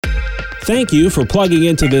Thank you for plugging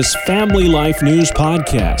into this Family Life News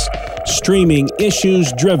podcast, streaming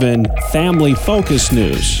issues-driven, family-focused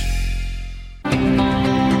news.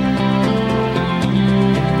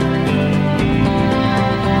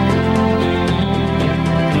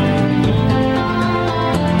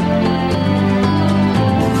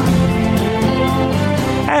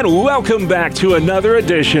 And welcome back to another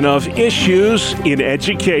edition of Issues in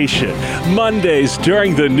Education. Mondays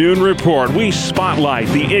during the Noon Report, we spotlight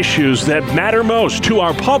the issues that matter most to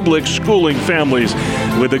our public schooling families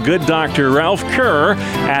with a good Dr. Ralph Kerr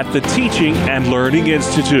at the Teaching and Learning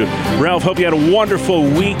Institute. Ralph, hope you had a wonderful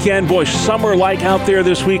weekend. Boy, summer-like out there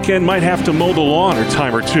this weekend. Might have to mow the lawn a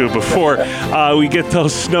time or two before we get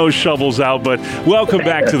those snow shovels out, but welcome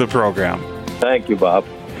back to the program. Thank you, Bob.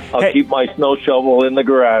 I'll keep my snow shovel in the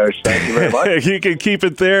garage. Thank you very much. You can keep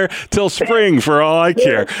it there till spring for all I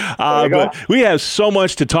care. But we have so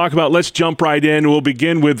much to talk about. Let's jump right in. We'll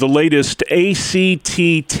begin with the latest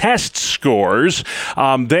ACT test scores.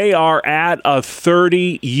 They are at a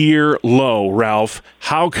 30-year low, Ralph.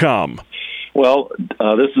 How come? Well,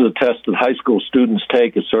 this is a test that high school students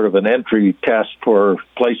take as sort of an entry test for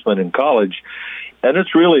placement in college. And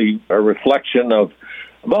it's really a reflection of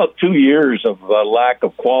about 2 years of lack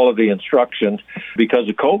of quality instruction because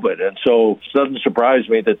of COVID. And so it doesn't surprise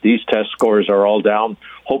me that these test scores are all down.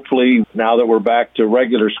 Hopefully, now that we're back to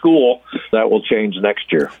regular school, that will change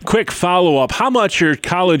next year. Quick follow-up. How much are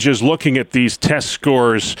colleges looking at these test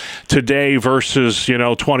scores today versus,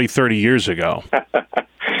 20, 30 years ago?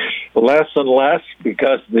 Less and less,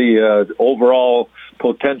 because the overall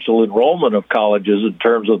potential enrollment of colleges in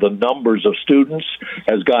terms of the numbers of students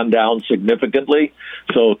has gone down significantly.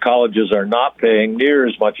 So colleges are not paying near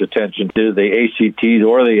as much attention to the ACT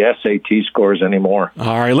or the SAT scores anymore.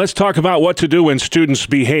 All right, let's talk about what to do when students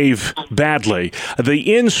behave badly.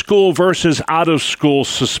 The in-school versus out-of-school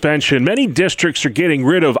suspension. Many districts are getting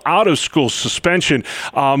rid of out-of-school suspension.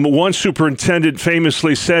 One superintendent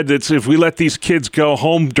famously said that if we let these kids go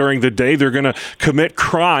home during the day, they're going to commit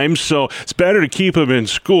crimes, so it's better to keep them in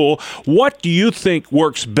school. What do you think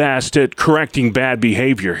works best at correcting bad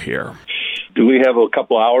behavior here? Do we have a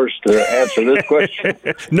couple hours to answer this question?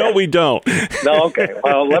 No, we don't. No, okay.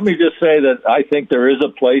 Well, let me just say that I think there is a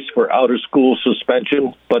place for out-of-school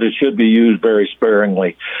suspension, but it should be used very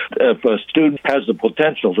sparingly. If a student has the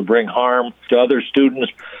potential to bring harm to other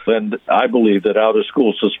students, then I believe that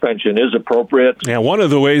out-of-school suspension is appropriate. Yeah, one of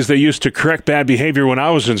the ways they used to correct bad behavior when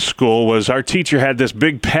I was in school was our teacher had this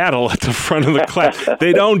big paddle at the front of the class.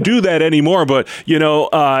 They don't do that anymore, but,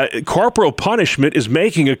 corporal punishment is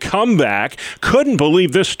making a comeback. Couldn't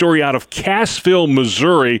believe this story out of Cassville,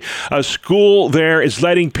 Missouri. A school there is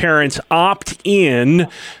letting parents opt in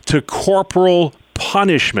to corporal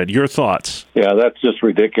punishment. Your thoughts? Yeah, that's just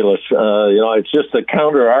ridiculous. It's just a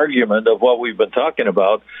counter-argument of what we've been talking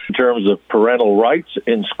about in terms of parental rights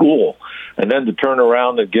in school. And then to turn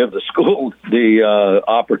around and give the school the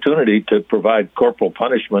opportunity to provide corporal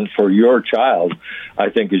punishment for your child, I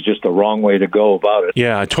think is just the wrong way to go about it.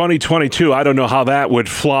 Yeah, 2022, I don't know how that would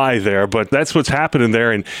fly there, but that's what's happening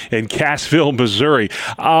there in Cassville, Missouri.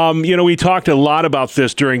 We talked a lot about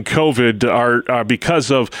this during COVID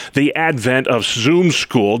because of the advent of Zoom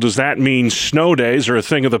school. Does that mean snow days are a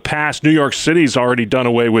thing of the past? New York City's already done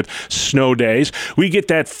away with snow days. We get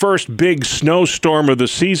that first big snowstorm of the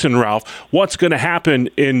season, Ralph. What's going to happen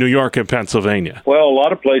in New York and Pennsylvania? Well, a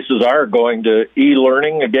lot of places are going to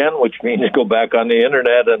e-learning again, which means go back on the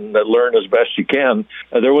internet and learn as best you can.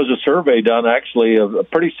 There was a survey done, actually, a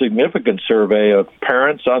pretty significant survey of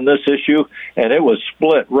parents on this issue, and it was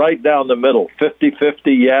split right down the middle, 50-50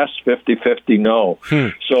 yes, 50-50 no.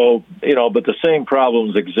 So, but the same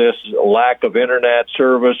problems exist, lack of internet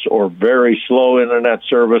service or very slow internet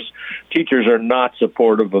service. Teachers are not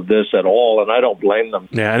supportive of this at all, and I don't blame them.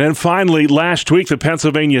 Yeah, and then finally, last week, the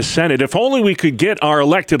Pennsylvania Senate, if only we could get our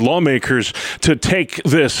elected lawmakers to take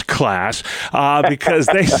this class, because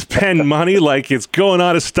they spend money like it's going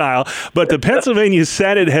out of style. But the Pennsylvania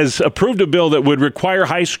Senate has approved a bill that would require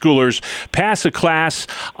high schoolers pass a class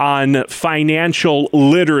on financial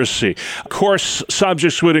literacy. Course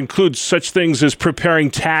subjects would include such things as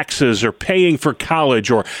preparing taxes or paying for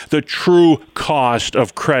college or the true cost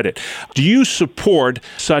of credit. Do you support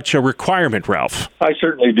such a requirement, Ralph? I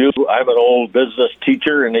certainly do. I'm an old business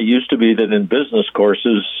teacher, and it used to be that in business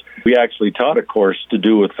courses, We actually taught a course to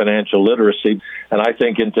do with financial literacy, and I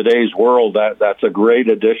think in today's world that's a great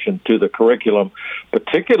addition to the curriculum,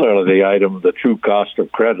 particularly the item, the true cost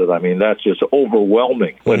of credit. I mean, that's just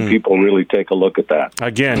overwhelming when people really take a look at that.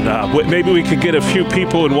 Again, maybe we could get a few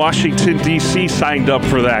people in Washington, D.C. signed up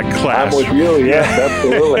for that class. I'm with you, yes,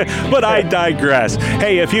 absolutely. But I digress.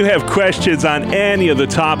 Hey, if you have questions on any of the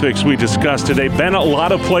topics we discussed today, been a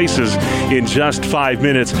lot of places in just 5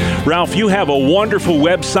 minutes. Ralph, you have a wonderful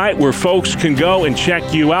website where folks can go and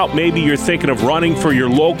check you out. Maybe you're thinking of running for your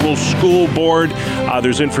local school board.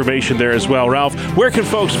 There's information there as well. Ralph, where can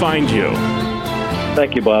folks find you?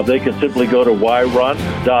 Thank you, Bob. They can simply go to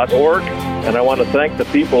yrun.org. And I want to thank the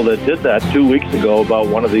people that did that 2 weeks ago about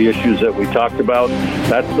one of the issues that we talked about.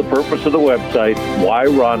 That's the purpose of the website,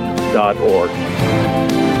 yrun.org.